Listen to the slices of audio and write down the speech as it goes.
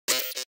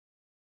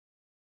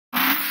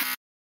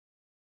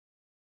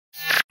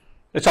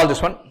Let's solve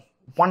this one.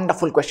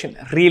 Wonderful question,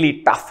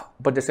 really tough,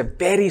 but there's a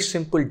very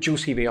simple,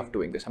 juicy way of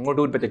doing this. I'm going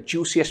to do it by the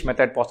juiciest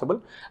method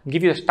possible. I'll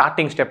give you the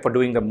starting step for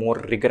doing the more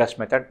rigorous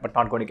method, but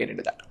not going to get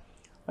into that.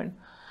 Right?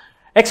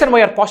 X and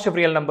Y are positive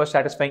real numbers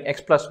satisfying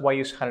x plus y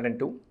is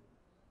 102.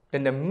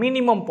 Then the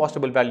minimum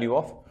possible value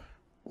of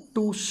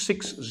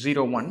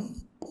 2601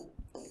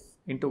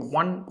 into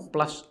 1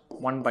 plus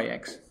 1 by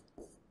x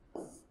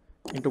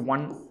into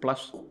 1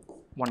 plus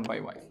 1 by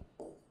y.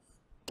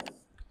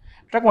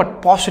 Talk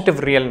about positive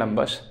real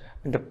numbers,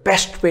 and the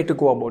best way to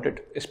go about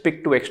it is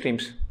pick two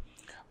extremes.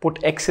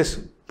 Put x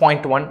is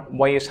 0.1,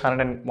 y is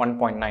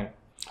 101.9,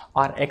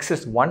 or x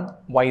is 1,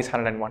 y is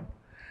 101.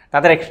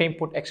 Another extreme,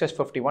 put x is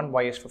 51,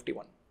 y is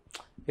 51.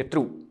 You're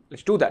through.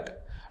 Let's do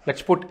that.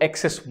 Let's put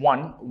x is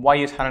 1, y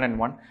is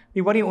 101.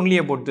 We worry only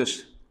about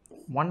this.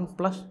 1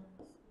 plus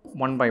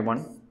 1 by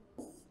 1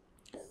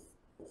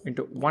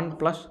 into 1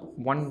 plus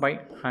 1 by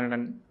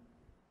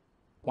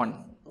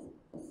 101.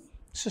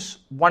 This is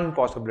one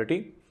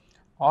possibility.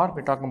 Or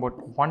we're talking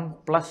about 1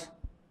 plus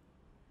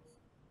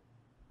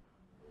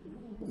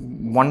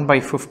 1 by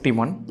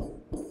 51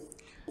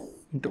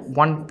 into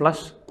 1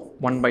 plus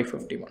 1 by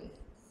 51.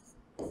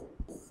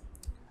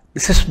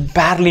 This is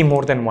barely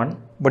more than 1,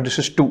 but this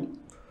is 2.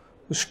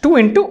 It's 2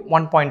 into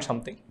 1 point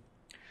something.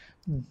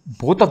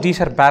 Both of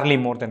these are barely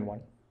more than 1.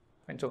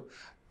 And so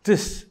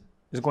this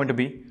is going to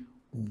be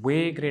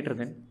way greater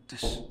than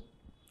this.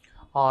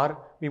 Or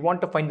we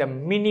want to find the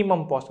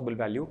minimum possible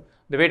value.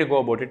 The way to go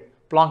about it,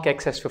 plonk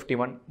x as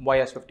 51, y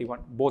as 51,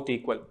 both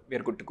equal. We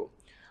are good to go.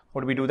 How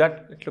do we do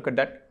that? Let's look at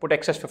that. Put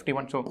x as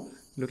 51. So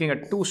looking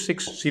at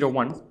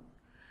 2601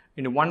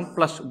 into 1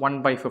 plus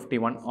 1 by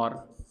 51,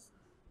 or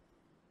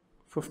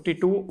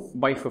 52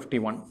 by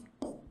 51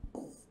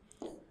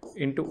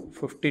 into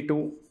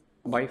 52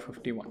 by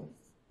 51.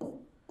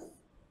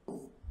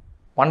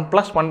 1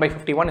 plus 1 by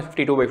 51 is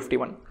 52 by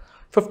 51.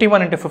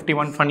 51 into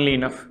 51, funnily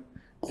enough,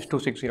 is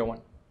 2601.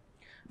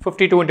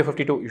 52 into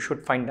 52, you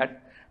should find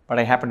that, but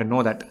I happen to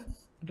know that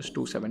it is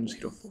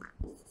 2704.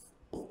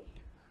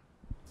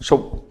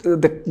 So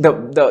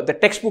the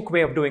textbook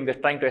way of doing this,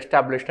 trying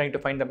to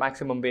find the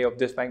maximum way of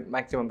this,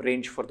 maximum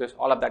range for this,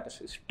 all of that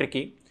is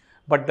tricky.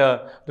 But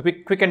the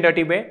quick and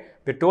dirty way,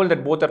 we're told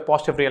that both are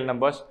positive real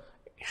numbers.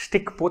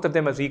 Stick both of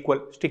them as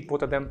equal, stick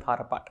both of them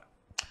far apart,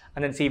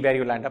 and then see where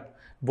you land up.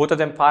 Both of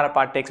them far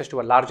apart takes us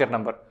to a larger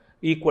number.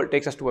 Equal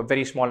takes us to a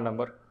very small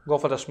number. Go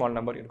for the small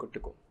number, you're good to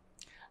go.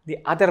 The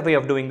other way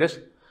of doing this,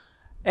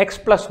 x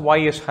plus y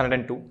is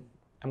 102.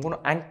 I'm going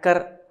to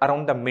anchor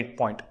around the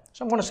midpoint.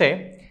 So I'm going to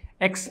say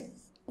x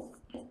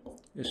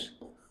is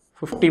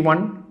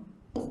 51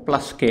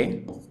 plus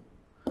k,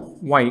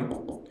 y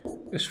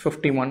is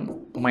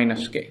 51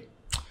 minus k.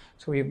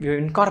 So we've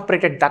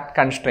incorporated that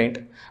constraint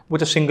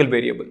with a single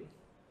variable.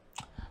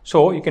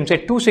 So you can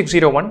say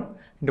 2601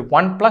 into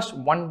 1 plus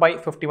 1 by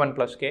 51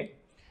 plus k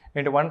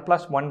into 1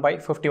 plus 1 by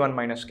 51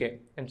 minus k,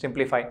 and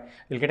simplify.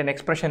 You'll get an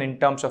expression in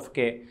terms of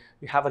k.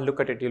 You have a look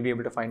at it, you'll be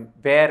able to find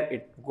where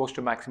it goes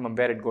to maximum,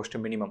 where it goes to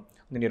minimum,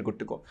 and then you're good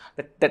to go.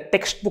 The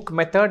textbook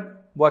method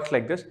works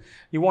like this.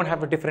 You won't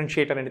have to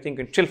differentiate or anything,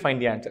 you can still find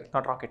the answer. It's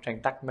not rocket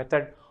science. That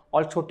method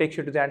also takes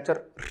you to the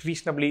answer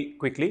reasonably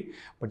quickly,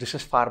 but this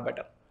is far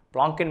better.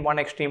 Plonk in one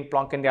extreme,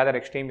 plonk in the other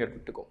extreme, you're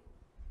good to go.